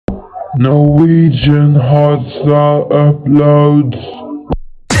Norwegian hardstyle uploads.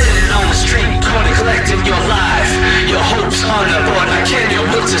 Sitting on the street corner collecting your life. Your hopes on a board, I can your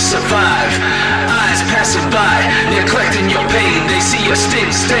will to survive. Eyes passing by, neglecting your pain. They see a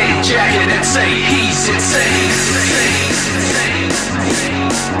stained jacket and say he's insane.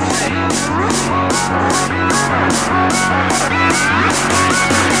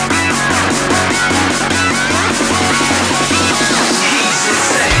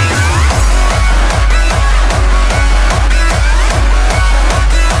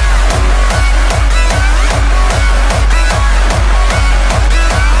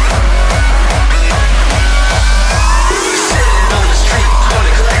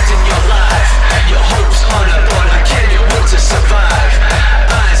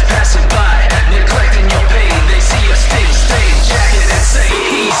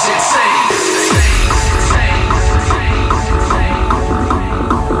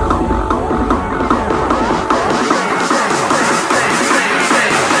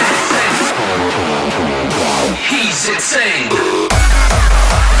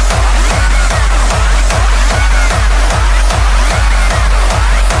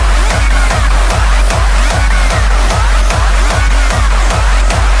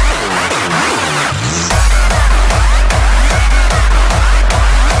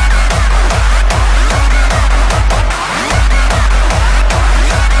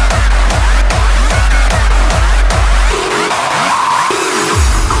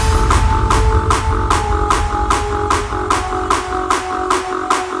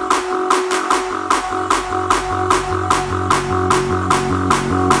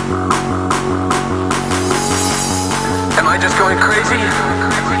 Am I just going crazy?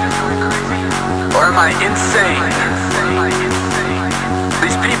 Or am I insane?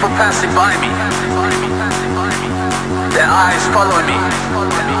 These people passing by me, their eyes following me,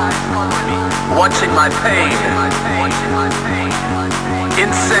 watching my pain.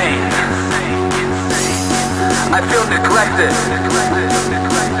 Insane. I feel neglected.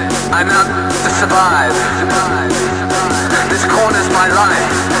 I'm out to survive. This corner's my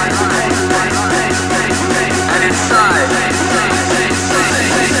life. And inside,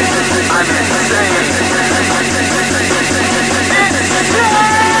 I'm insane.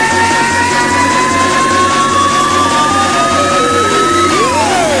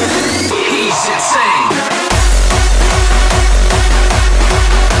 He's insane.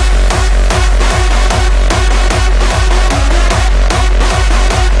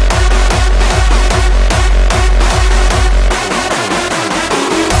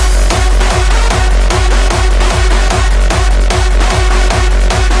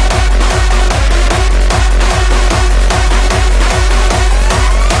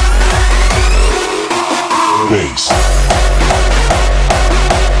 Bass.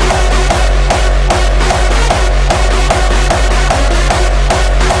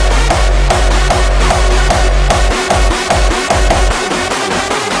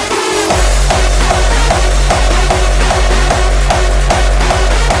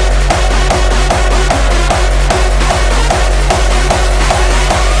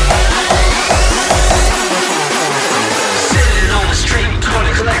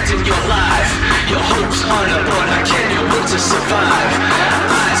 Survive.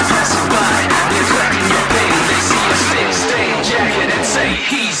 Eyes passing by, neglecting your pain. They see a stained jacket and say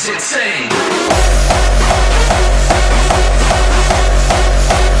he's insane.